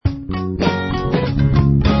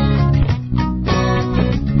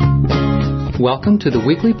Welcome to the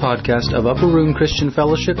weekly podcast of Upper Room Christian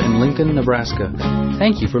Fellowship in Lincoln, Nebraska.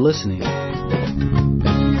 Thank you for listening.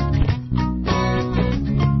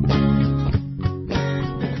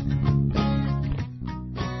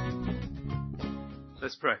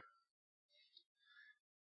 Let's pray.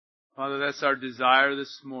 Father, that's our desire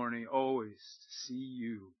this morning, always to see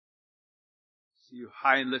you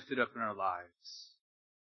high and lifted up in our lives.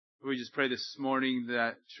 We just pray this morning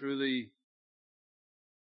that truly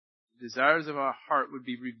the desires of our heart would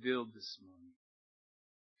be revealed this morning.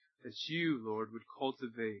 That you, Lord, would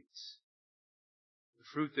cultivate the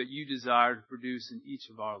fruit that you desire to produce in each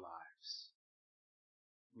of our lives.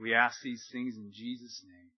 We ask these things in Jesus'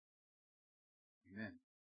 name. Amen.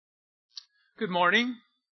 Good morning.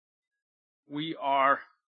 We are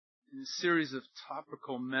in a series of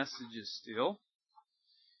topical messages still,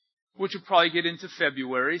 which will probably get into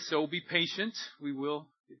February, so be patient. We will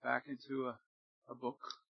get back into a book.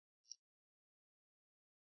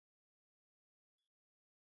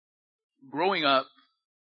 Growing up,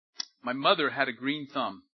 my mother had a green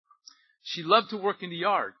thumb. She loved to work in the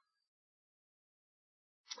yard.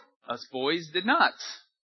 Us boys did not.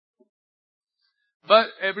 But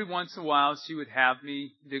every once in a while, she would have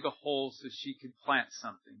me dig a hole so she could plant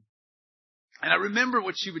something. And I remember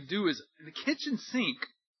what she would do is, in the kitchen sink,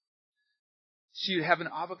 she would have an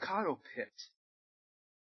avocado pit,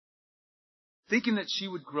 thinking that she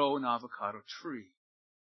would grow an avocado tree.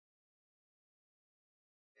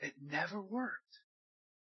 It never worked.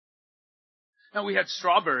 Now, we had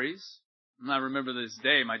strawberries. And I remember this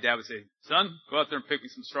day, my dad would say, "Son, go out there and pick me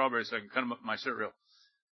some strawberries so I can cut them up in my cereal."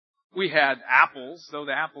 We had apples, though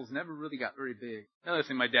the apples never really got very big. Another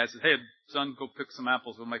thing my dad said, "Hey, son, go pick some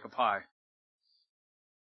apples. We'll make a pie."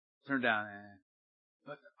 Turned out,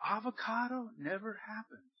 But the avocado never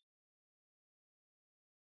happened.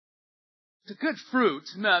 It's a good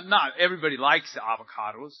fruit. Not everybody likes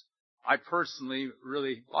avocados. I personally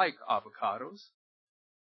really like avocados.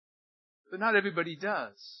 But not everybody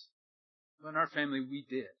does. But in our family, we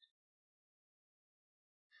did.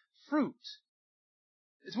 Fruit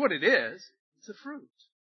is what it is. It's a fruit.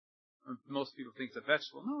 Most people think it's a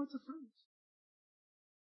vegetable. No, it's a fruit.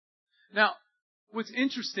 Now, what's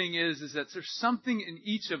interesting is that there's something in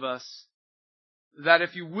each of us that,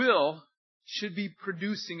 if you will, should be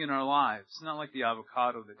producing in our lives. Not like the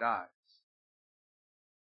avocado that dies.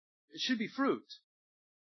 It should be fruit.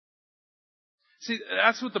 See,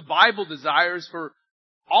 that's what the Bible desires for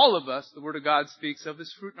all of us. The Word of God speaks of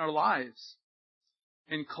is fruit in our lives.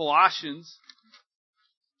 In Colossians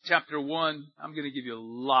chapter 1, I'm going to give you a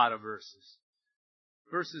lot of verses.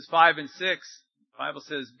 Verses 5 and 6, the Bible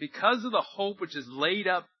says, "Because of the hope which is laid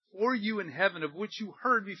up for you in heaven, of which you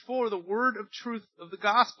heard before the word of truth of the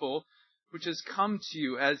gospel, which has come to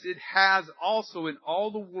you, as it has also in all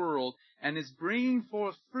the world, and is bringing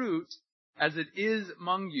forth fruit as it is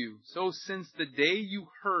among you. So since the day you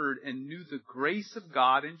heard and knew the grace of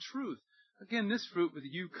God in truth." Again, this fruit with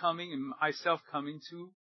you coming and myself coming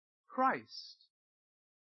to Christ.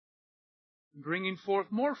 Bringing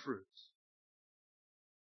forth more fruit.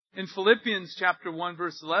 In Philippians chapter 1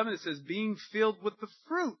 verse 11 it says, "Being filled with the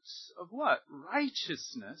fruits of" what?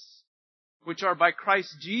 "Righteousness, which are by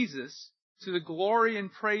Christ Jesus, to the glory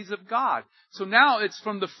and praise of God." So now it's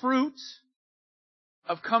from the fruit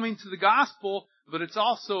of coming to the gospel, but it's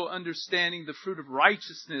also understanding the fruit of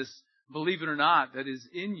righteousness, believe it or not, that is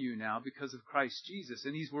in you now because of Christ Jesus.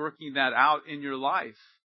 And He's working that out in your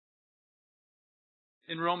life.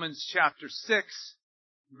 In Romans chapter 6,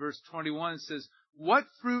 verse 21, it says, "What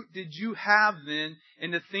fruit did you have then in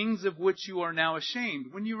the things of which you are now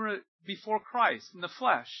ashamed?" When you were before Christ in the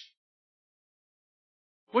flesh.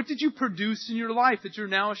 What did you produce in your life that you're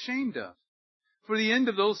now ashamed of? For the end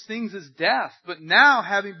of those things is death. But now,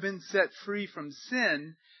 having been set free from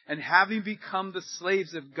sin and having become the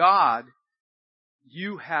slaves of God,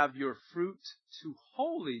 you have your fruit to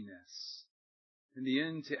holiness and the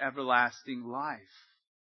end to everlasting life.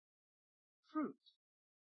 Fruit.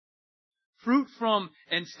 Fruit from,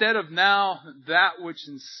 instead of now that which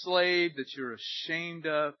enslaved, that you're ashamed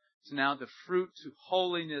of, to now the fruit to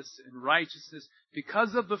holiness and righteousness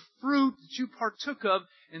because of the fruit that you partook of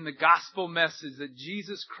in the gospel message that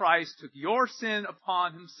Jesus Christ took your sin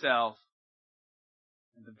upon Himself.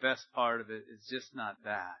 And the best part of it is just not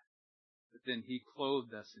that, but then He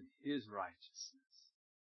clothed us in His righteousness.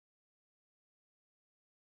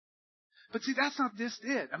 But see, that's not just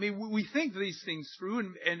it. I mean, we think these things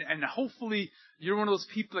through, and hopefully you're one of those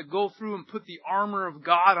people that go through and put the armor of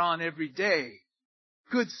God on every day.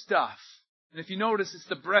 Good stuff. And if you notice, it's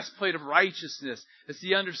the breastplate of righteousness. It's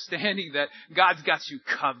the understanding that God's got you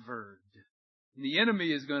covered. And the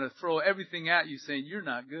enemy is going to throw everything at you saying, you're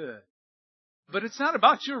not good. But it's not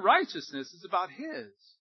about your righteousness, it's about His.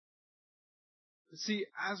 But see,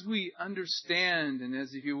 as we understand and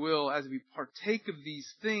as we partake of these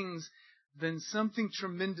things, then something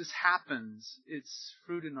tremendous happens. It's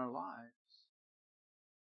fruit in our lives.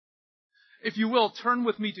 If you will, turn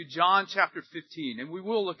with me to John chapter 15, and we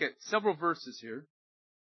will look at several verses here.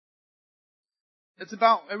 It's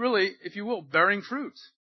about, really, if you will, bearing fruit.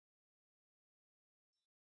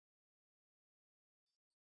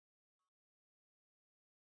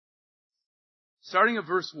 Starting at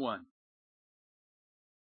verse 1.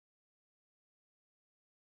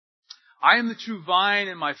 I am the true vine,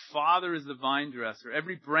 and my Father is the vine dresser.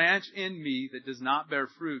 Every branch in me that does not bear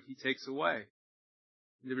fruit, He takes away.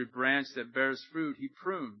 And every branch that bears fruit, He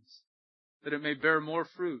prunes, that it may bear more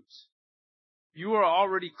fruit. You are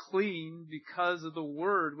already clean because of the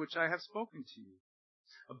word which I have spoken to you.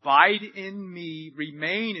 Abide in me,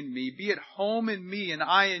 remain in me, be at home in me, and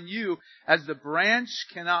I in you, as the branch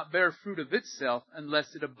cannot bear fruit of itself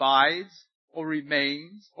unless it abides or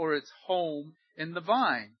remains or its home in the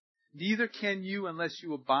vine. Neither can you unless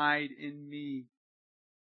you abide in me.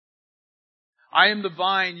 I am the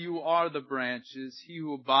vine, you are the branches. He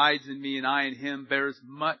who abides in me and I in him bears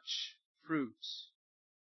much fruit.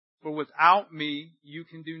 For without me, you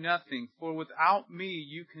can do nothing. For without me,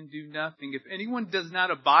 you can do nothing. If anyone does not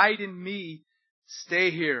abide in me,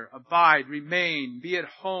 stay here, abide, remain, be at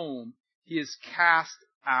home. He is cast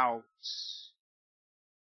out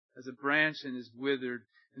as a branch and is withered.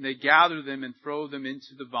 And they gather them and throw them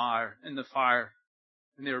into the fire, and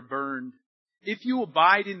they are burned. If you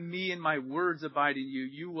abide in me and my words abide in you,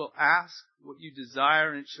 you will ask what you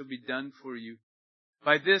desire and it shall be done for you.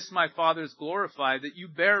 By this my Father is glorified, that you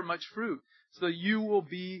bear much fruit, so that you will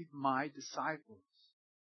be my disciples.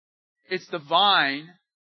 It's the vine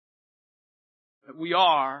that we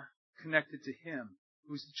are connected to Him,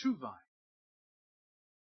 who is the true vine.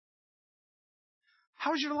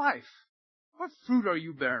 How's your life? What fruit are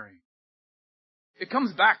you bearing? It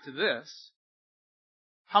comes back to this.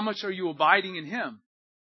 How much are you abiding in Him?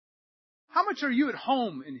 How much are you at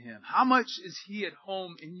home in Him? How much is He at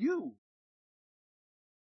home in you?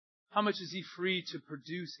 How much is He free to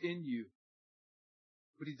produce in you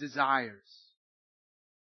what He desires?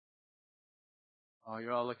 Oh,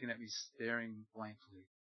 you're all looking at me staring blankly.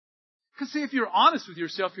 Because see, if you're honest with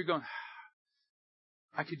yourself, you're going,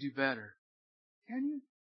 I could do better. Can you?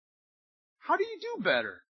 How do you do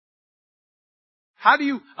better? How do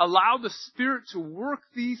you allow the Spirit to work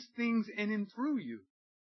these things in and through you?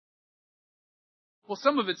 Well,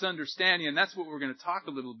 some of it's understanding, and that's what we're going to talk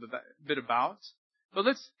a little bit about. But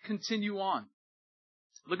let's continue on.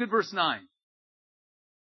 Look at verse 9.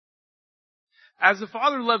 As the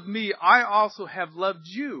Father loved me, I also have loved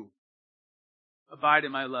you. Abide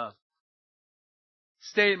in my love.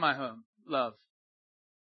 Stay in my love.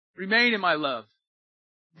 Remain in my love.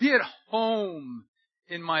 Be at home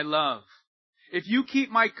in my love. If you keep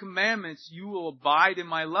my commandments, you will abide in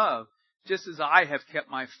my love, just as I have kept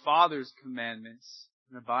my Father's commandments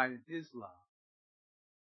and abide in His love.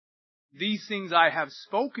 These things I have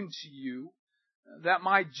spoken to you, that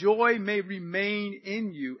my joy may remain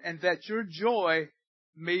in you, and that your joy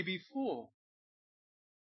may be full.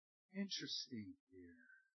 Interesting here.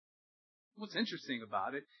 What's interesting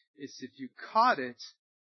about it is if you caught it,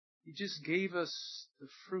 He just gave us the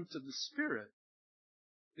fruit of the Spirit.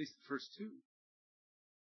 At least the first two.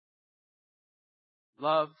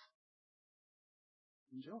 Love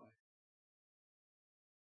and joy.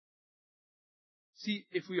 See,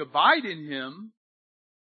 if we abide in Him,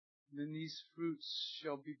 then these fruits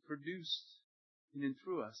shall be produced in and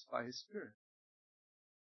through us by His Spirit.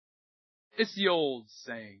 It's the old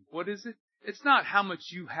saying. What is it? It's not how much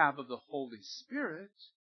you have of the Holy Spirit.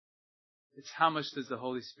 It's how much does the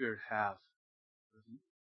Holy Spirit have of you?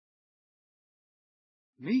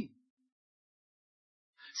 Me.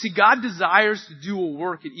 See, God desires to do a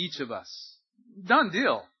work in each of us. Done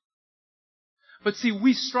deal. But see,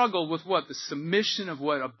 we struggle with what? The submission of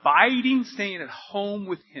what? Abiding, staying at home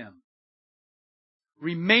with Him.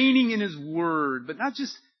 Remaining in His Word, but not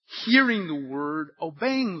just hearing the Word,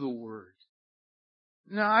 obeying the Word.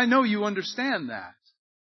 Now, I know you understand that.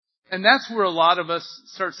 And that's where a lot of us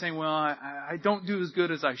start saying, well, I don't do as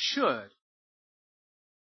good as I should.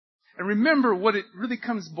 And remember, what it really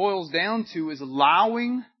boils down to is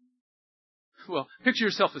allowing, well, picture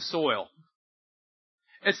yourself as soil.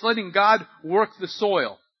 It's letting God work the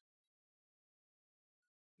soil.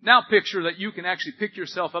 Now picture that you can actually pick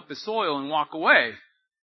yourself up as soil and walk away.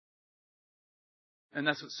 And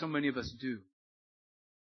that's what so many of us do.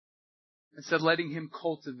 Instead of letting Him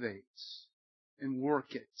cultivate. and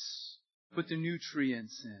work it. Put the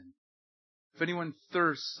nutrients in. If anyone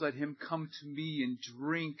thirsts, let him come to me and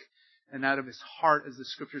drink, and out of his heart, as the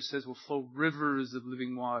scripture says, will flow rivers of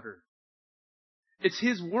living water. It's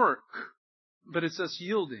His work, but it's us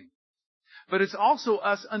yielding. But it's also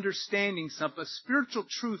us understanding something, a spiritual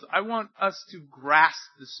truth I want us to grasp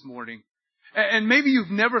this morning. And maybe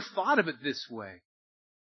you've never thought of it this way.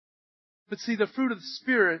 But see, the fruit of the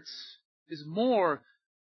Spirit is more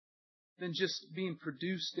than just being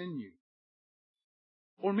produced in you.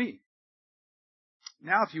 Or me.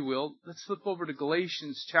 Now, if you will, let's flip over to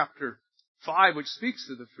Galatians chapter 5, which speaks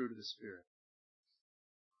to the fruit of the Spirit.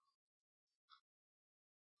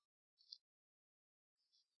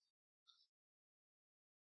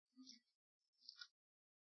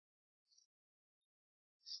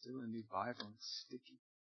 Still a new Bible and sticky.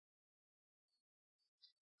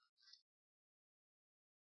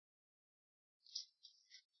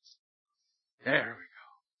 There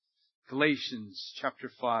we go. Galatians chapter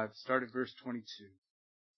 5, start at verse 22.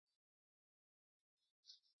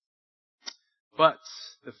 But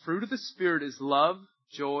the fruit of the Spirit is love,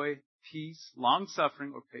 joy, peace,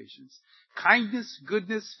 long-suffering or patience, kindness,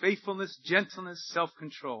 goodness, faithfulness, gentleness,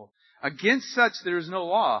 self-control. Against such there is no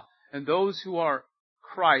law, and those who are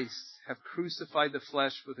Christ have crucified the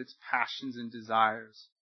flesh with its passions and desires.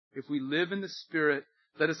 If we live in the Spirit,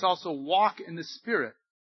 let us also walk in the Spirit.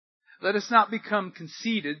 Let us not become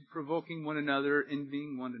conceited, provoking one another,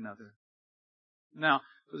 envying one another. Now,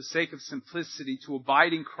 for the sake of simplicity, to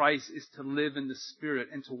abide in Christ is to live in the Spirit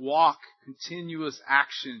and to walk continuous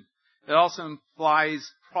action. That also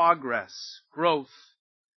implies progress, growth,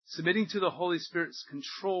 submitting to the Holy Spirit's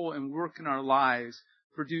control and work in our lives,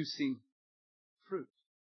 producing fruit.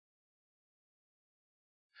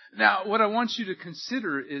 Now, what I want you to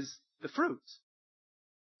consider is the fruit.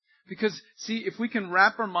 Because, see, if we can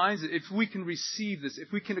wrap our minds, if we can receive this,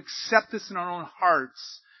 if we can accept this in our own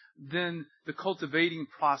hearts, then the cultivating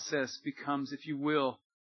process becomes, if you will,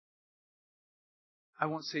 I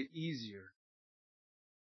won't say easier,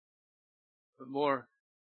 but more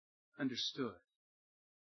understood.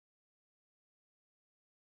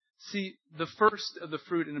 See, the first of the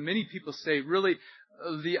fruit, and many people say, really,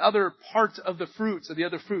 the other part of the fruits, or the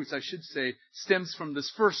other fruits, I should say, stems from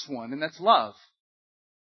this first one, and that's love.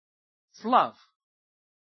 It's love.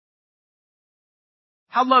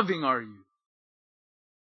 How loving are you?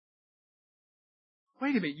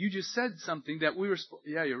 Wait a minute, you just said something that we were supposed...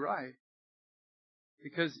 Yeah, you're right.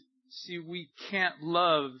 Because, see, we can't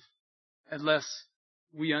love unless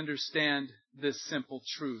we understand this simple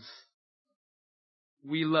truth.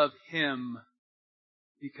 We love Him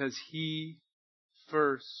because He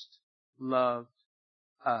first loved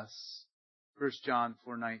us. 1 John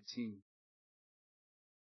 4:19.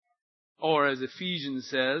 Or as Ephesians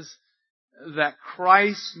says, that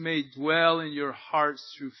Christ may dwell in your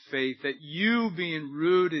hearts through faith, that you being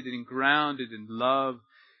rooted and grounded in love.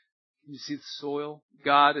 You see the soil?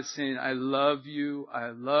 God is saying, I love you, I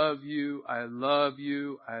love you, I love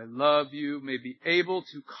you, I love you. May be able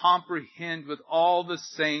to comprehend with all the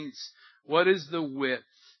saints what is the width,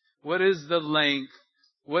 what is the length,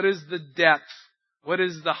 what is the depth, what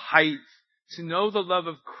is the height. To know the love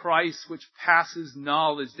of Christ which passes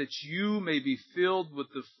knowledge, that you may be filled with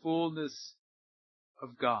the fullness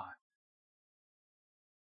of God.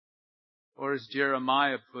 Or as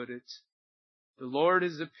Jeremiah put it, the Lord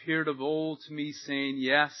has appeared of old to me, saying,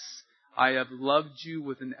 yes, I have loved you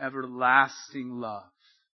with an everlasting love.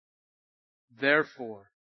 Therefore,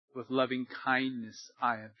 with loving kindness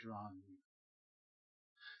I have drawn you.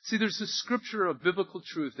 See, there's a scripture of biblical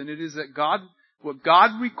truth, and it is that what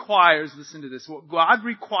God requires, listen to this, what God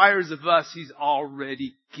requires of us, He's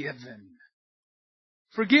already given.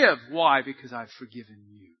 Forgive. Why? Because I've forgiven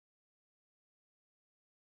you.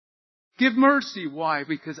 Give mercy. Why?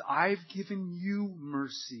 Because I've given you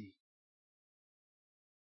mercy.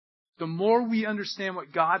 The more we understand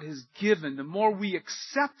what God has given, the more we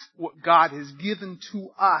accept what God has given to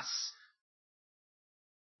us,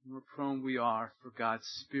 the more prone we are for God's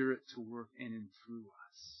Spirit to work in and through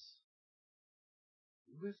us.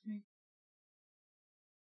 You with me?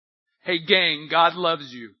 Hey gang, God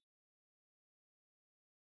loves you.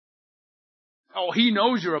 Oh, He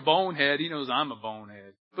knows you're a bonehead. He knows I'm a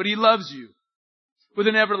bonehead. But He loves you with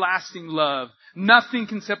an everlasting love. Nothing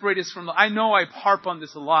can separate us from love. I know I harp on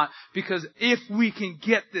this a lot because if we can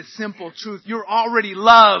get this simple truth, you're already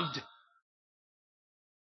loved.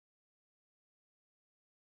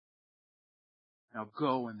 Now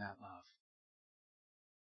go in that love.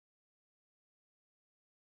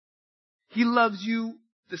 He loves you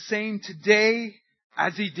the same today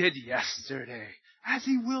as He did yesterday, as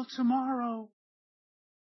He will tomorrow.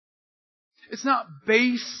 It's not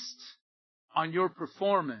based on your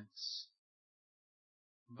performance,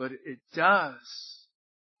 but it does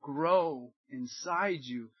grow inside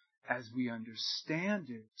you as we understand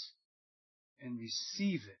it and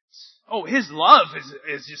receive it. Oh, His love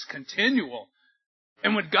is just continual.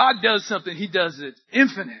 And when God does something, He does it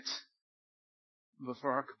infinite. But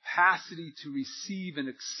for our capacity to receive and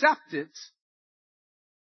accept it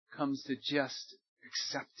comes to just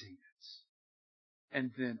accepting it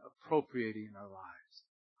and then appropriating in our lives.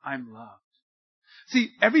 I'm loved. See,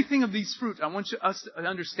 everything of these fruits, I want us to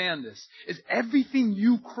understand this, is everything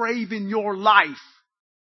you crave in your life.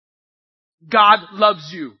 God loves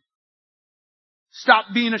you. Stop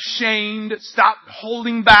being ashamed. Stop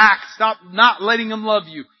holding back. Stop not letting Him love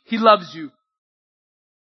you. He loves you.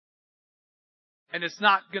 And it's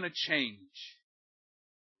not going to change.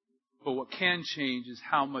 But what can change is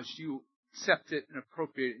how much you accept it and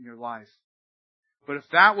appropriate it in your life. But if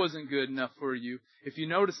that wasn't good enough for you, if you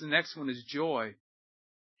notice the next one is joy.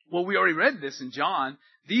 Well, we already read this in John.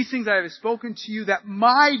 These things I have spoken to you that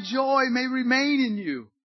my joy may remain in you.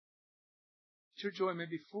 That your joy may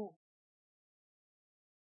be full.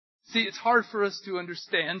 See, it's hard for us to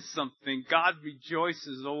understand something. God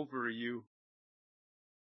rejoices over you.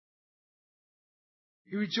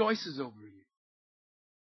 He rejoices over you.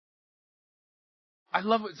 I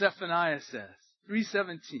love what Zephaniah says.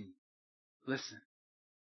 3:17. Listen.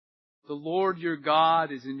 The Lord your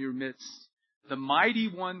God is in your midst. The mighty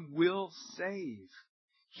one will save.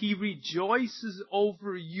 He rejoices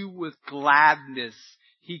over you with gladness.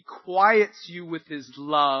 He quiets you with His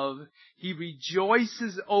love. He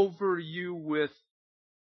rejoices over you with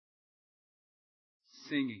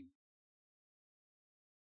singing.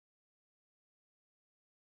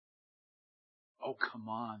 Oh, come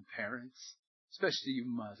on, parents. Especially you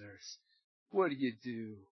mothers. What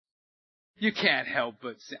do? You can't help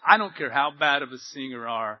but sing. I don't care how bad of a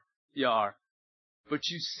singer you are. But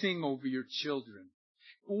you sing over your children.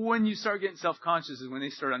 When you start getting self-conscious is when they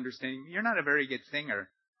start understanding, you're not a very good singer.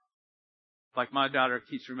 Like my daughter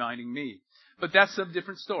keeps reminding me. But that's a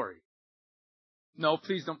different story. No,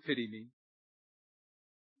 please don't pity me.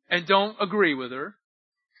 And don't agree with her.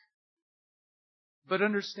 But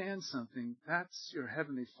understand something. That's your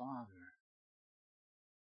Heavenly Father.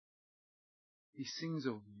 He sings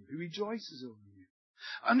over you. He rejoices over you.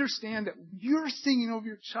 Understand that you're singing over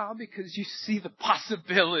your child because you see the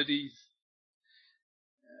possibilities.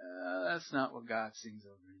 That's not what God sings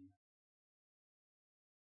over you.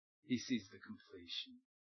 He sees the completion.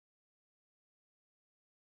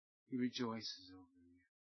 He rejoices over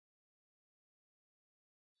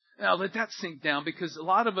you. Now let that sink down because a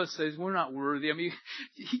lot of us says we're not worthy. I mean,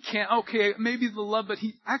 He can't, okay, maybe the love, but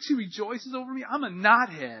He actually rejoices over me. I'm a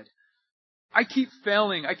knothead. I keep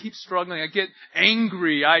failing. I keep struggling. I get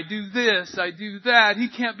angry. I do this. I do that. He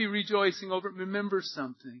can't be rejoicing over it. Remember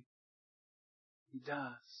something. He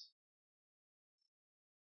does.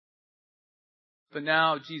 But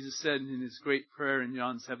now Jesus said in His great prayer in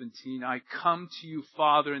John 17, I come to you,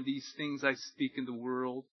 Father, and these things I speak in the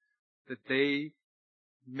world, that they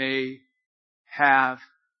may have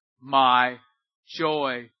my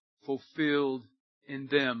joy fulfilled in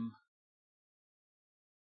them.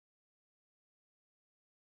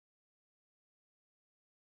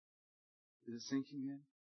 Is it sinking in?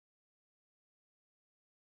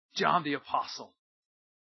 John the Apostle.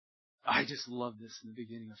 I just love this in the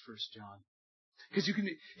beginning of 1 John. Because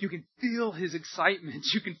you can feel his excitement.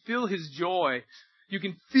 You can feel his joy. You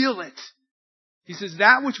can feel it. He says,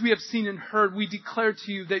 that which we have seen and heard, we declare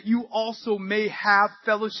to you that you also may have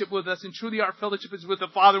fellowship with us. And truly our fellowship is with the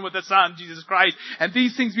Father and with the Son, Jesus Christ. And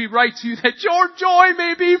these things we write to you that your joy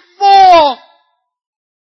may be full.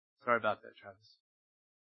 Sorry about that, Travis.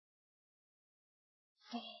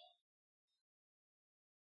 Full.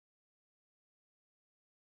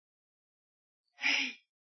 Hey,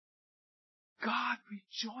 God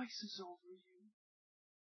rejoices over you.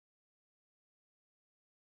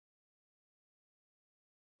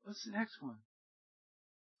 What's the next one?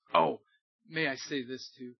 Oh, may I say this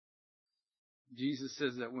too? Jesus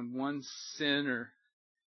says that when one sinner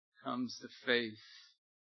comes to faith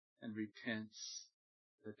and repents,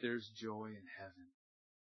 that there's joy in heaven.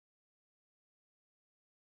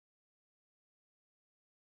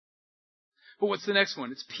 But what's the next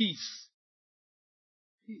one? It's peace.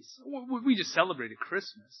 Peace. We just celebrated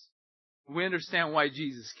Christmas. We understand why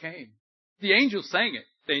Jesus came. The angels sang it.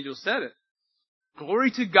 The angels said it.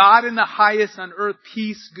 Glory to God in the highest, on earth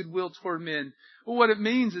peace, goodwill toward men. Well, what it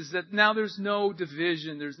means is that now there's no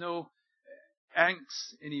division. There's no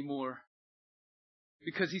angst anymore.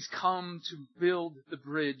 Because He's come to build the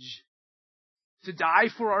bridge. to die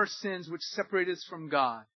for our sins which separate us from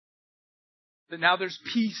God. That now there's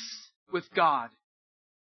peace with God.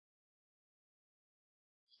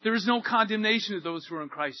 There is no condemnation of those who are in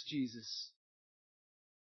Christ Jesus.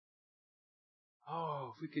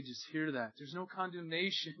 Oh, if we could just hear that. There's no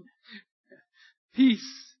condemnation.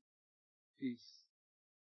 Peace. Peace.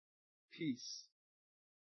 Peace.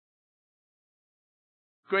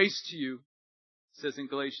 Grace to you, it says in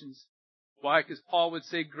Galatians. Why? Because Paul would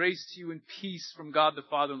say, grace to you and peace from God the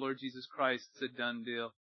Father and Lord Jesus Christ. It's a done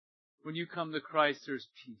deal. When you come to Christ, there's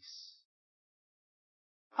peace.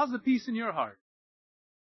 How's the peace in your heart?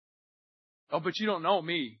 Oh, but you don't know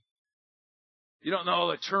me. You don't know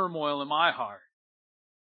the turmoil in my heart.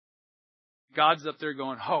 God's up there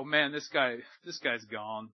going, oh man, this guy's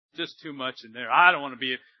gone. Just too much in there. I don't want to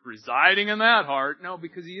be residing in that heart. No,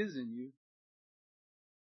 because He is in you.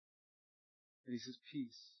 And He says,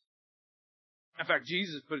 peace. In fact,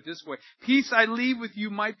 Jesus put it this way. Peace I leave with you,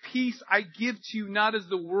 my peace I give to you, not as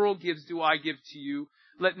the world gives do I give to you.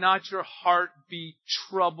 Let not your heart be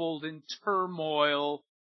troubled in turmoil.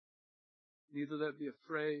 Neither let it be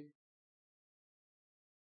afraid.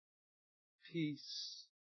 Peace.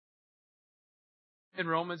 In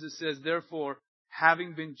Romans it says, therefore,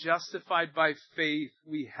 having been justified by faith,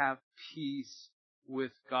 we have peace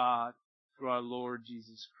with God through our Lord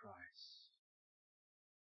Jesus Christ.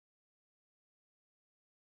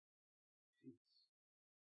 Peace.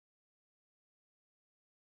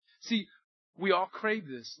 See, we all crave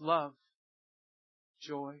this. Love,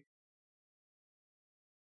 joy,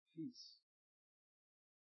 peace.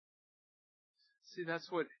 See,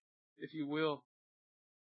 that's what, if you will,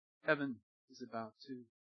 heaven is about too.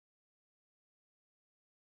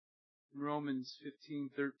 Romans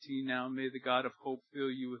 15:13, now may the God of hope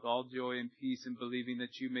fill you with all joy and peace in believing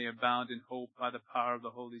that you may abound in hope by the power of the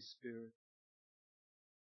Holy Spirit.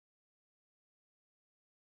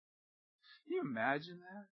 Can you imagine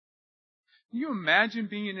that? Can you imagine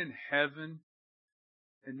being in heaven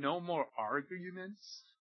and no more arguments?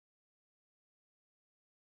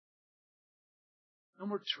 No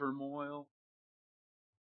more turmoil?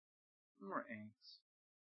 No more angst?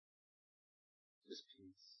 Just peace.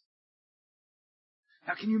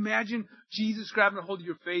 Now can you imagine Jesus grabbing a hold of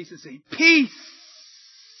your face and saying, peace!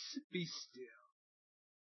 Be still.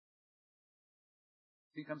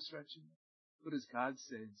 Think I'm stretching? What does God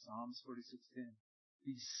say in Psalms 46:10?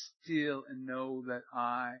 Be still and know that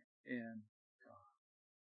I am God.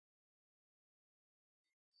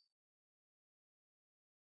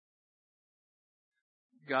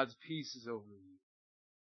 God's peace is over you.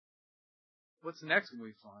 What's next when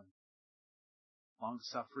we find? Long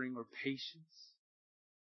suffering or patience?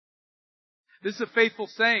 This is a faithful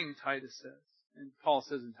saying, Titus says, and Paul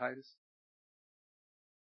says in Titus,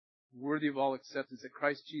 worthy of all acceptance, that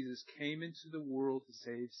Christ Jesus came into the world to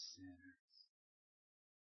save sinners,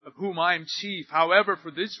 of whom I am chief. However,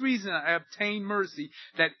 for this reason I obtain mercy,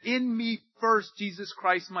 that in me first Jesus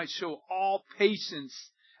Christ might show all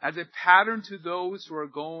patience as a pattern to those who are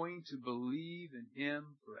going to believe in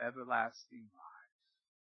Him for everlasting life.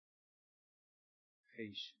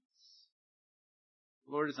 Patience.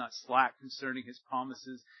 The Lord is not slack concerning His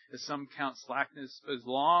promises, as some count slackness, but is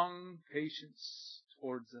long patience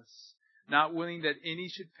towards us, not willing that any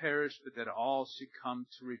should perish, but that all should come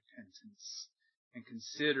to repentance. And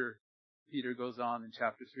consider, Peter goes on in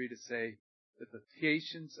chapter 3 to say, that the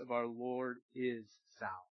patience of our Lord is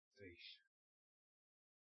salvation.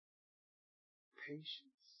 Patience.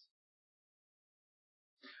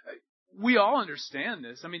 We all understand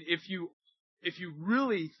this. I mean, if you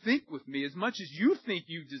really think with me, as much as you think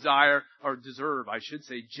you desire, or deserve, I should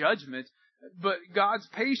say, judgment, but God's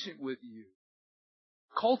patient with you.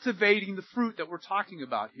 Cultivating the fruit that we're talking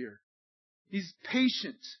about here. He's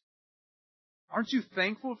patient. Aren't you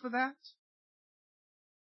thankful for that?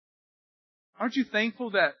 Aren't you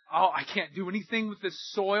thankful that, I can't do anything with this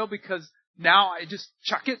soil because now I just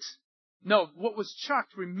chuck it? No, what was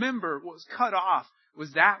chucked, remember, what was cut off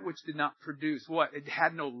was that which did not produce. What? It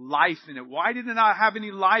had no life in it. Why did it not have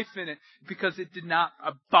any life in it? Because it did not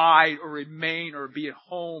abide or remain or be at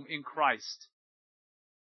home in Christ.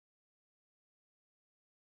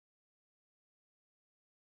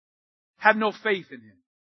 Had no faith in Him.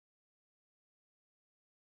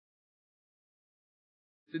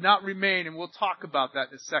 Did not remain, and we'll talk about that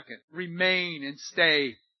in a second. Remain and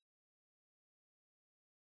stay.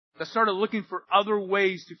 That started looking for other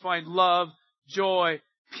ways to find love, joy,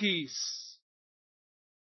 peace.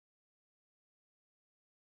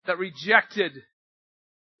 That rejected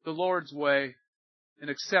the Lord's way and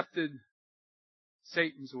accepted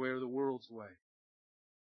Satan's way or the world's way.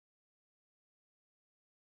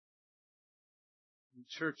 And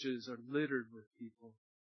churches are littered with people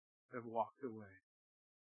that have walked away.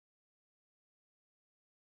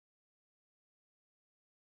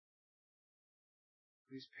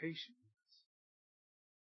 But He's patient with us.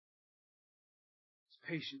 He's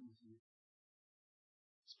patient with you.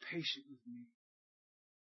 He's patient with me.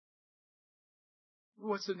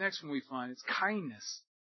 What's the next one we find? It's kindness.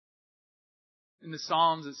 In the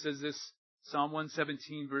Psalms it says this, Psalm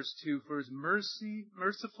 117 verse 2, for His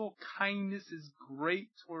merciful kindness is great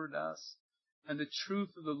toward us, and the truth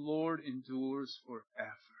of the Lord endures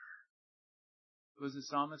forever. What does the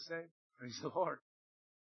psalmist say? Praise the Lord.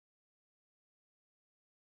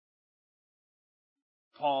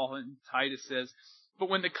 Paul in Titus says, but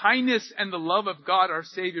when the kindness and the love of God our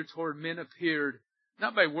Savior toward men appeared,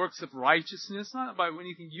 not by works of righteousness, not by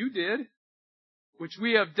anything you did, which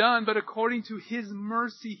we have done, but according to His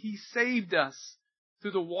mercy He saved us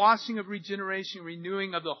through the washing of regeneration,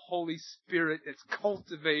 renewing of the Holy Spirit that's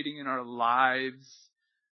cultivating in our lives.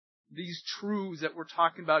 These truths that we're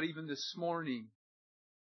talking about even this morning.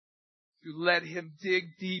 You let Him dig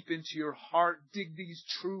deep into your heart, dig these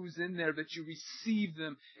truths in there, that you receive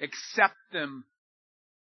them, accept them.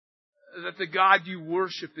 That the God you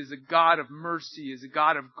worship is a God of mercy, is a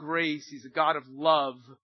God of grace, He's a God of love.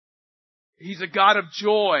 He's a God of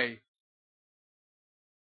joy.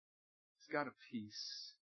 He's a God of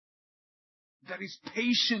peace. That He's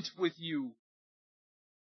patient with you.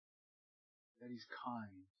 That He's kind.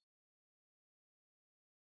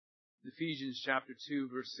 Ephesians chapter 2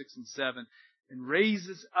 verse 6 and 7. And raised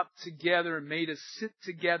us up together and made us sit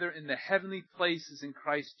together in the heavenly places in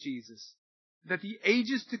Christ Jesus, that the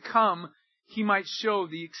ages to come He might show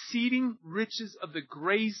the exceeding riches of the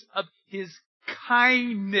grace of His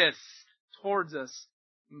kindness towards us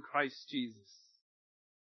in Christ Jesus.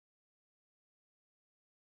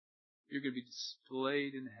 You're going to be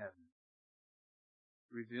displayed in heaven,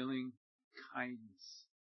 revealing kindness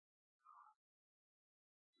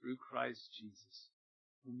through Christ Jesus,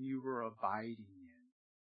 whom you were abiding in.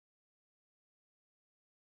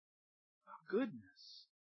 Oh, goodness.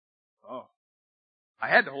 Oh, I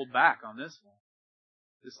had to hold back on this one.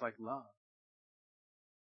 Just like love.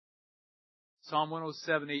 Psalm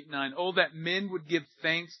 107, 8, 9. Oh, that men would give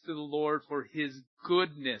thanks to the Lord for His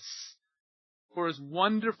goodness, for His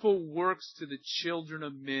wonderful works to the children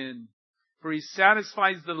of men. For He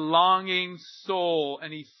satisfies the longing soul,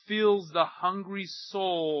 and He fills the hungry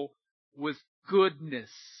soul with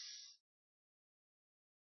goodness.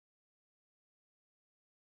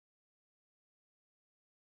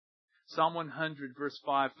 Psalm 100, verse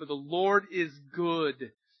 5. For the Lord is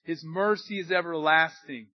good. His mercy is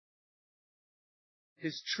everlasting.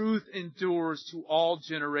 His truth endures to all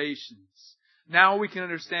generations. Now we can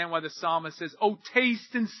understand why the psalmist says, oh,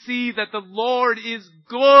 taste and see that the Lord is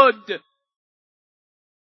good.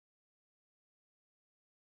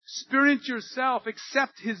 Experience yourself.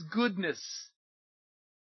 Accept His goodness.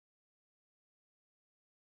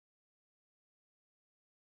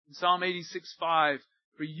 In Psalm 86:5,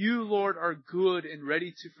 for you, Lord, are good and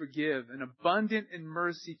ready to forgive, and abundant in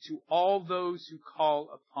mercy to all those who call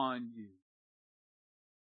upon you.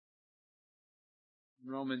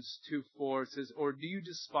 In Romans 2:4 it says, or do you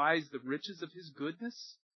despise the riches of His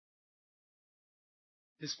goodness?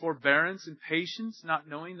 His forbearance and patience, not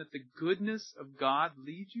knowing that the goodness of God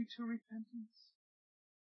leads you to repentance?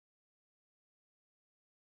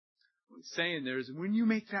 What he's saying there is when you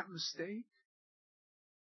make that mistake,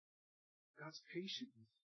 God's patient with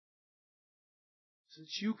you. So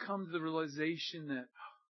that you come to the realization that,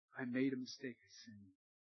 oh, I made a mistake, I sinned.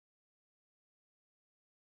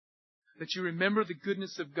 That you remember the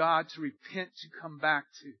goodness of God to repent, to come back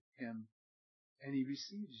to Him, and He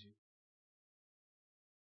receives you.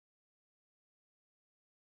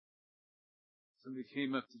 Somebody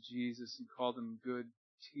came up to Jesus and called Him good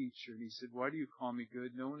teacher, and He said, why do you call me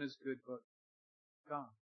good? No one is good but God.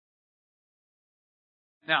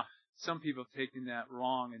 Now, some people have taken that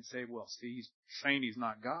wrong and say, well, see, He's saying He's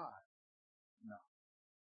not God. No.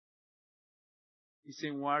 He's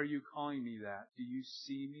saying, why are you calling me that? Do you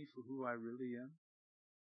see me for who I really am?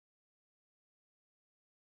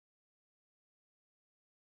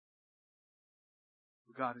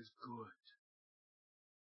 God is good.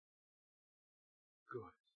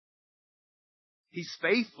 Good. He's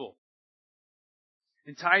faithful.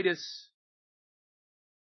 In Titus,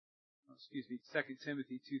 2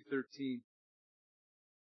 Timothy 2:13,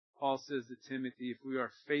 Paul says to Timothy, if we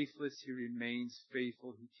are faithless, he remains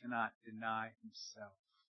faithful. He cannot deny himself.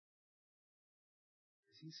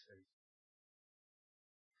 Because he's faithful.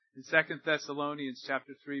 In 2 Thessalonians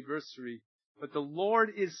chapter 3, verse 3, But the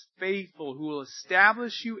Lord is faithful, who will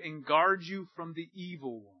establish you and guard you from the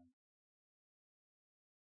evil one.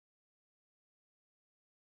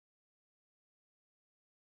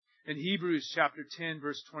 In Hebrews chapter 10,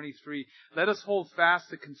 verse 23, let us hold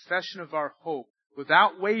fast the confession of our hope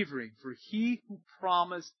without wavering, for he who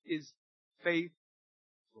promised is faithful.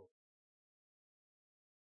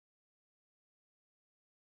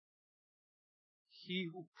 He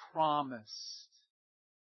who promised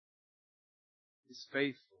is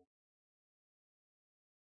faithful.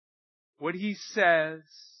 What he says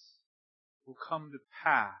will come to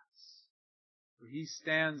pass, for he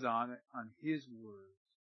stands on it, on his word.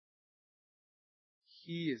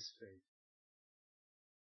 He is faithful.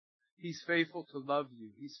 He's faithful to love you.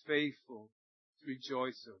 He's faithful to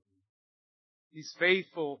rejoice over you. He's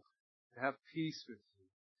faithful to have peace with you.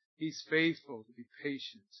 He's faithful to be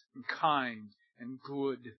patient and kind and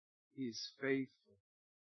good. He is faithful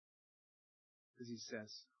because he says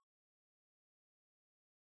so.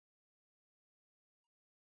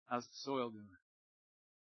 How's the soil doing?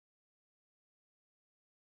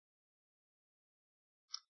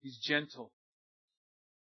 He's gentle.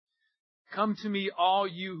 Come to me, all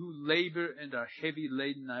you who labor and are heavy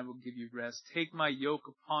laden, I will give you rest. Take my yoke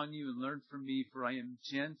upon you and learn from me, for I am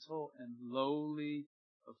gentle and lowly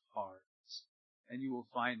of heart, and you will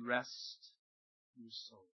find rest in your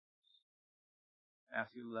souls.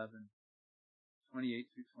 Matthew 11, 28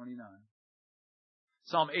 through 29.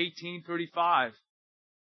 Psalm 18:35.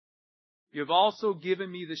 You have also given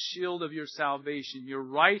me the shield of your salvation. Your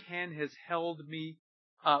right hand has held me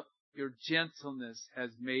up. Your gentleness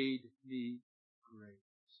has made me great.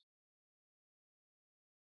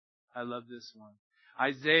 I love this one.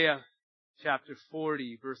 Isaiah chapter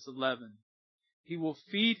 40, verse 11. He will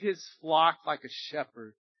feed his flock like a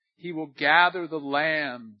shepherd. He will gather the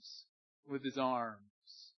lambs with his arms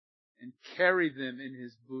and carry them in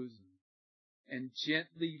his bosom and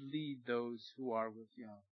gently lead those who are with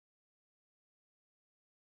young.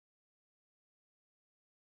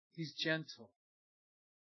 He's gentle.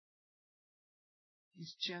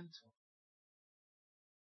 He's gentle.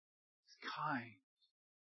 He's kind.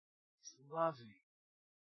 He's loving.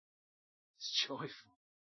 He's joyful.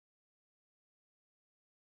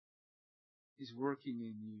 He's working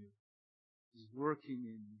in you. He's working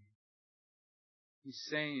in me. He's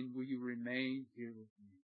saying, will you remain here with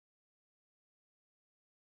me?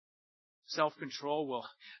 Self-control, well,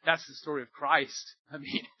 that's the story of Christ. I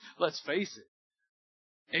mean, let's face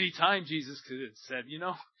it. Anytime Jesus could have said,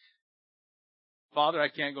 Father, I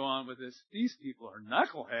can't go on with this. These people are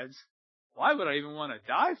knuckleheads. Why would I even want to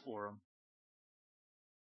die for them?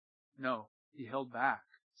 No, he held back.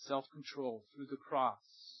 Self-control through the cross.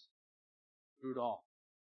 Through it all.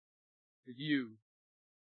 For you.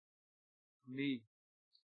 For me.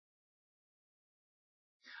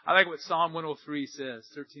 I like what Psalm 103 says,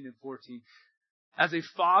 13 and 14. As a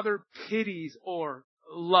father pities or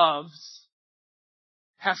loves,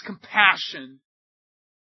 has compassion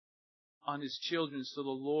on his children, so the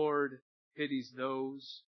Lord pities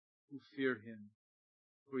those who fear him.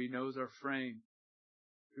 For he knows our frame.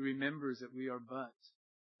 He remembers that we are but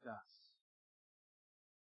dust.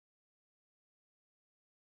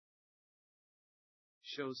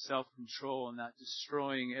 He shows self-control and not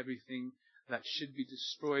destroying everything that should be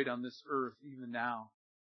destroyed on this earth even now.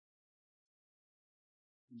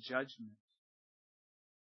 In judgment.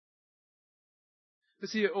 But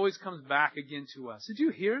see, it always comes back again to us. Did you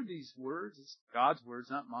hear these words? It's God's words,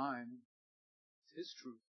 not mine. It's His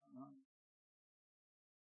truth, not mine.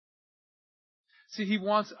 See, He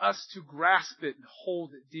wants us to grasp it and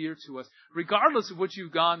hold it dear to us, regardless of what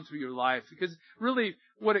you've gone through your life. Because really,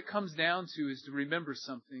 what it comes down to is to remember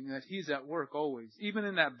something, that He's at work always. Even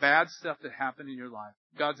in that bad stuff that happened in your life,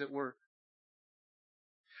 God's at work.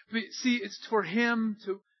 But see, it's for Him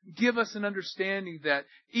to give us an understanding that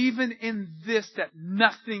even in this, that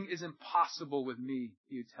nothing is impossible with me,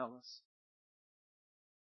 He would tell us.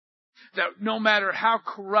 That no matter how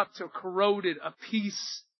corrupt or corroded a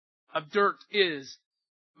piece of dirt is,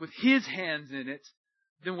 with His hands in it,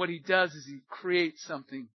 then what He does is He creates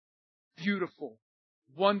something beautiful,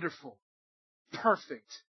 wonderful,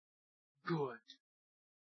 perfect, good.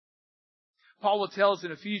 Paul will tell us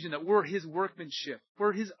in Ephesians that we're His workmanship.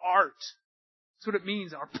 We're His art. That's what it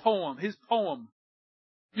means, our poem, His poem.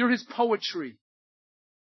 You're His poetry.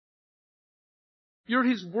 You're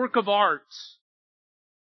His work of art.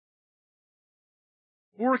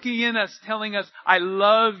 Working in us, telling us, I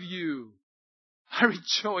love you. I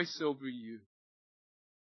rejoice over you.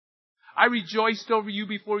 I rejoiced over you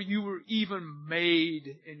before you were even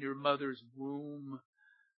made in your mother's womb,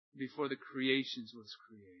 before the creations was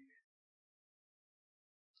created.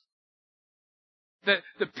 That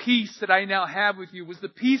the peace that I now have with you was the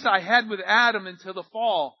peace I had with Adam until the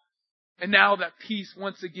fall. And now that peace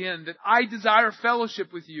once again, that I desire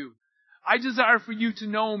fellowship with you. I desire for you to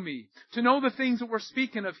know me, to know the things that we're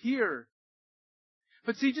speaking of here.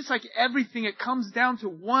 But see, just like everything, it comes down to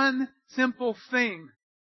one simple thing.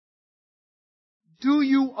 Do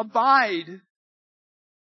you abide?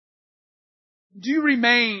 Do you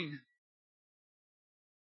remain?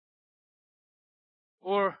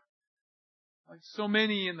 Or, like so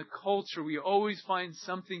many in the culture, we always find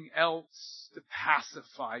something else to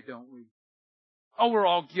pacify, don't we? Oh, we're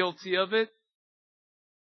all guilty of it.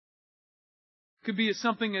 Could be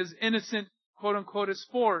something as innocent, quote unquote, as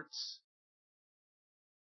sports.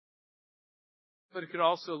 But it could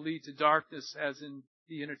also lead to darkness, as in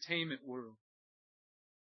the entertainment world.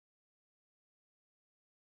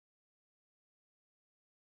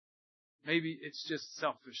 Maybe it's just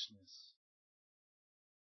selfishness.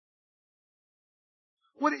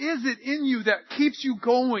 What is it in you that keeps you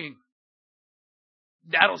going?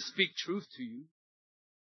 That'll speak truth to you.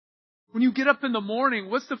 When you get up in the morning,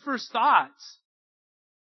 what's the first thoughts?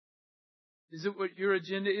 Is it what your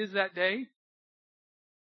agenda is that day?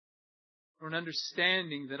 Or an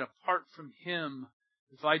understanding that apart from Him,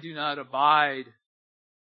 if I do not abide,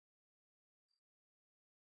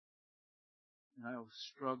 then I will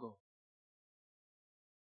struggle.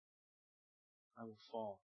 I will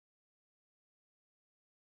fall.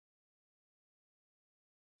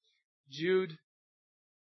 Jude,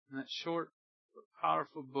 in that short but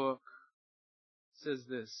powerful book, says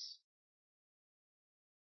this.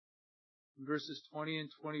 In verses 20 and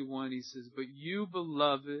 21, he says, "But you,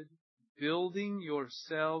 beloved, building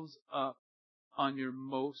yourselves up on your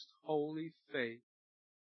most holy faith,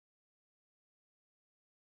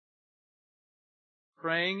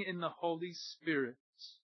 praying in the Holy Spirit."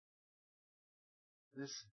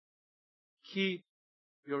 Listen. "Keep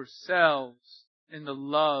yourselves in the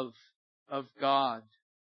love of God."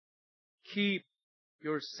 Keep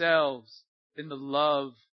yourselves in the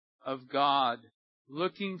love of God,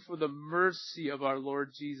 looking for the mercy of our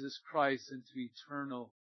Lord Jesus Christ into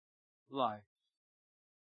eternal life.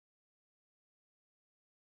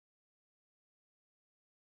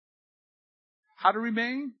 How to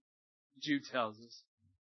remain? Jude tells us.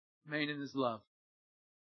 Remain in His love.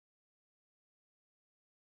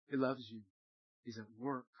 He loves you. He's at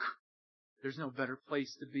work. There's no better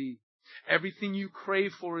place to be. Everything you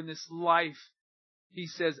crave for in this life, He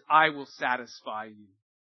says, I will satisfy you.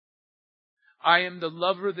 I am the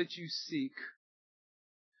lover that you seek.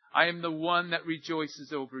 I am the one that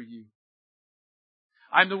rejoices over you.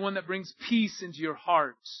 I'm the one that brings peace into your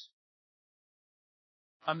hearts.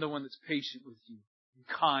 I'm the one that's patient with you, and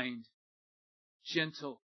kind,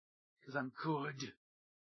 gentle, because I'm good.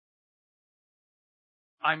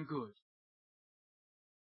 I'm good.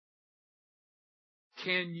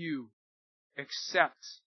 Can you accept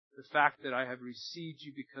the fact that I have received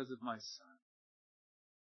you because of my Son?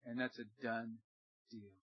 And that's a done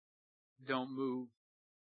deal. Don't move.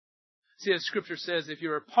 See, as Scripture says, if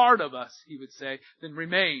you're a part of us, He would say, then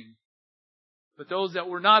remain. But those that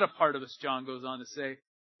were not a part of us, John goes on to say,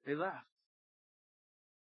 they left.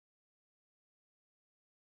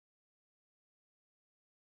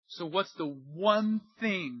 So what's the one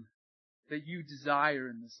thing that you desire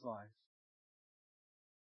in this life?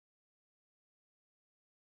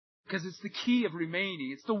 Because it's the key of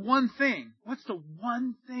remaining. It's the one thing. What's the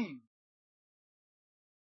one thing?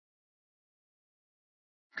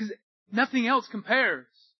 Because nothing else compares.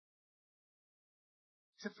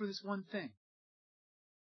 Except for this one thing.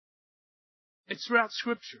 It's throughout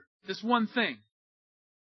Scripture. This one thing.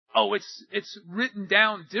 Oh, it's written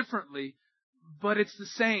down differently, but it's the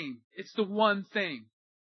same. It's the one thing.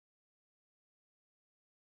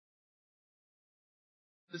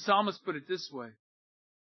 The psalmist put it this way.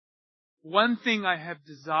 One thing I have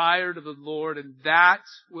desired of the Lord, and that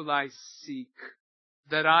will I seek,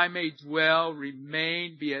 that I may dwell,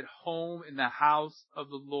 remain, be at home in the house of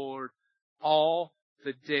the Lord all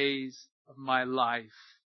the days of my life,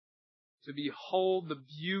 to behold the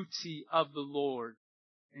beauty of the Lord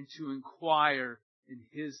and to inquire in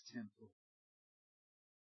His temple.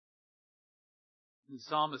 The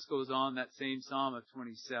psalmist goes on, that same Psalm of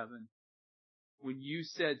 27. When you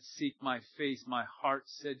said, seek my face, my heart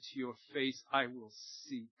said to your face, I will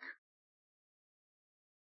seek.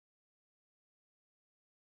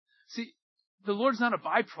 See, the Lord's not a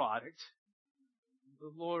byproduct.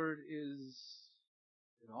 The Lord is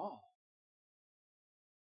it all.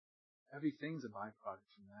 Everything's a byproduct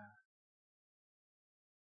from that.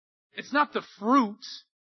 It's not the fruit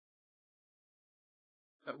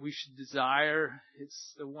that we should desire.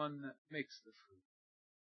 It's the one that makes the fruit.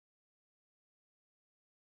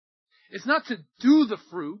 It's not to do the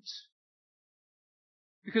fruit.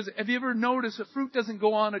 Because have you ever noticed a fruit doesn't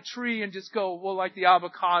go on a tree and just go, well, like the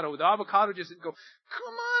avocado. The avocado just doesn't go,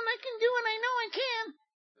 come on, I can do it, I know I can.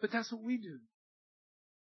 But that's what we do.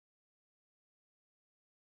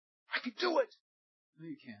 I can do it. No,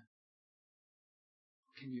 you can't.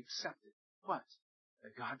 Can you accept it? What?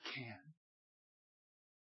 That God can.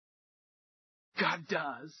 God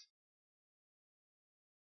does.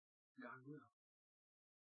 God will.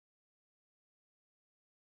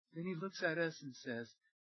 Then He looks at us and says,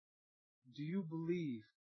 do you believe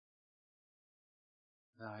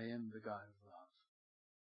that I am the God of love?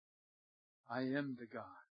 I am the God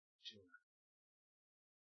of joy.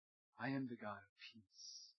 I am the God of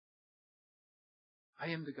peace. I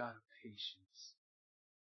am the God of patience.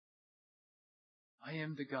 I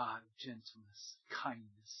am the God of gentleness,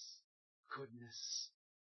 kindness, goodness,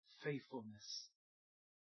 faithfulness,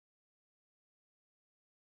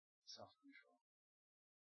 self-control.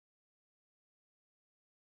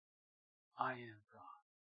 I am God.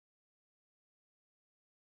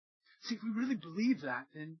 See, if we really believe that,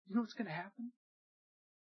 then you know what's going to happen?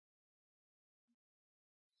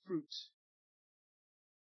 Fruit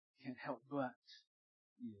can't help but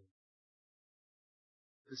you.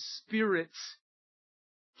 The Spirit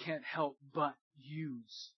can't help but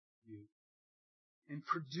use you. In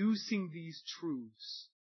producing these truths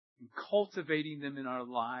and cultivating them in our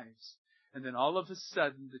lives. And then all of a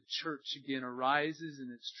sudden the church again arises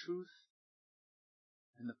in its truth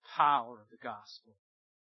and the power of the gospel.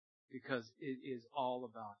 Because it is all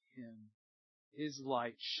about Him. His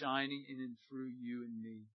light shining in and through you and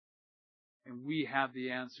me. And we have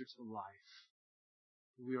the answer to life.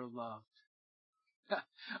 We are loved.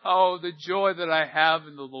 Oh, the joy that I have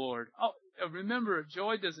in the Lord. Oh, remember,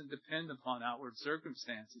 joy doesn't depend upon outward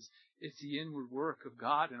circumstances. It's the inward work of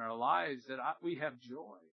God in our lives that we have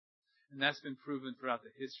joy. And that's been proven throughout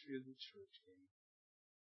the history of the church.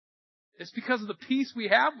 It's because of the peace we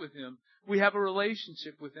have with Him. We have a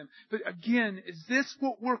relationship with Him. But again, is this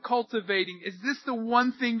what we're cultivating? Is this the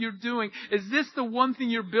one thing you're doing? Is this the one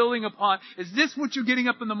thing you're building upon? Is this what you're getting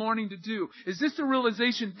up in the morning to do? Is this the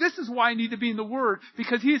realization, this is why I need to be in the Word?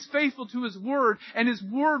 Because He is faithful to His Word, and His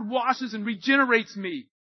Word washes and regenerates me,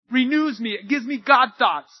 renews me. It gives me God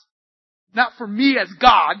thoughts. Not for me as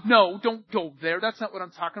God. No, don't go there. That's not what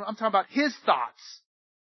I'm talking about. I'm talking about His thoughts.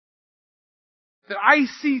 That I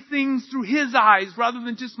see things through His eyes rather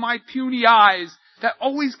than just my puny eyes that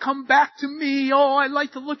always come back to me. Oh, I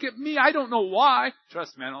like to look at me. I don't know why.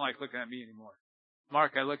 Trust me, I don't like looking at me anymore.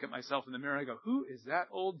 Mark, I look at myself in the mirror and I go, who is that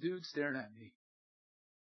old dude staring at me?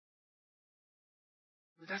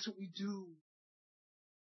 But that's what we do.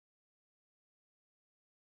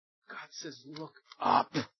 God says, look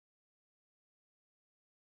up.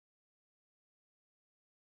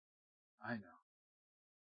 I know.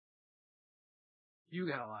 You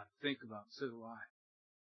got a lot to think about, so do I.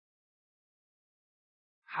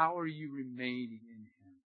 How are you remaining in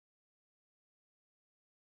Him?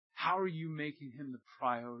 How are you making Him the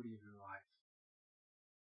priority of your life?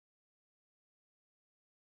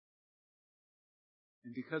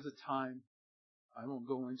 And because of time, I won't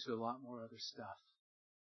go into a lot more other stuff.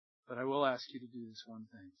 But I will ask you to do this one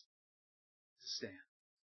thing. Stand.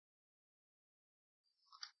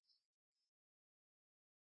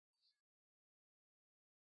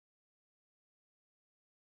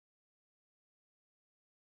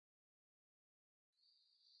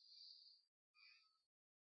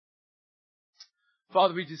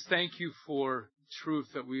 Father, we just thank You for truth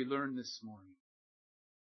that we learned this morning.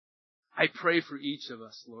 I pray for each of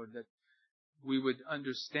us, Lord, that we would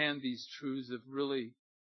understand these truths of really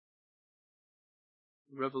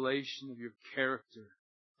revelation of Your character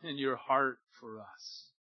and Your heart for us.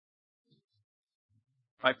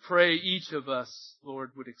 I pray each of us,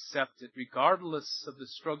 Lord, would accept it regardless of the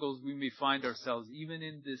struggles we may find ourselves, even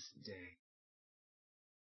in this day.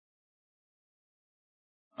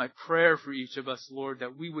 My prayer for each of us, Lord,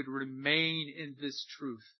 that we would remain in this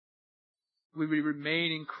truth. We would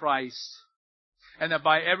remain in Christ. And that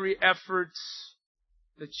by every effort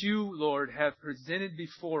that You, Lord, have presented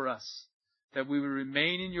before us, that we would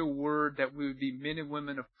remain in Your Word, that we would be men and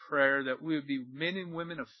women of prayer, that we would be men and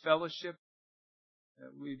women of fellowship,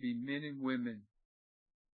 that we would be men and women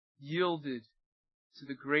yielded to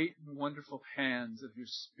the great and wonderful hands of Your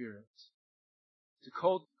Spirit.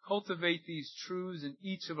 To cultivate these truths in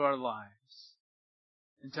each of our lives.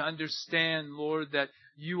 And to understand, Lord, that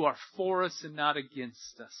You are for us and not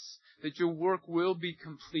against us. That Your work will be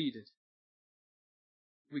completed.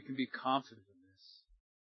 We can be confident in this.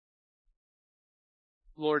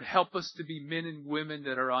 Lord, help us to be men and women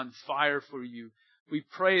that are on fire for You. We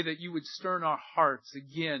pray that you would stir our hearts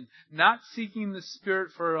again, not seeking the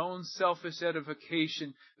Spirit for our own selfish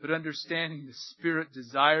edification, but understanding the Spirit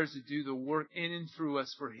desires to do the work in and through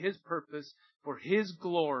us for His purpose, for His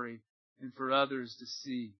glory, and for others to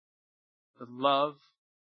see the love,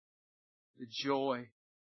 the joy,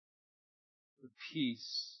 the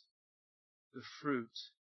peace, the fruit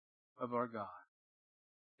of our God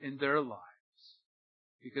in their lives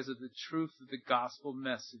because of the truth of the gospel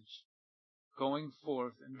message going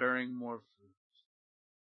forth and bearing more fruit.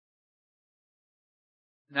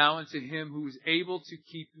 Now unto Him who is able to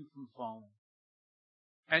keep you from falling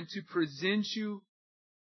and to present you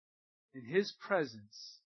in His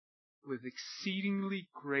presence with exceedingly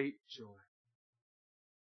great joy.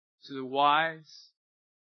 To the wise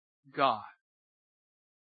God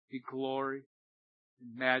be glory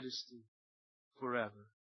and majesty forever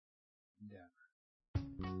and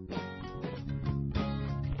ever.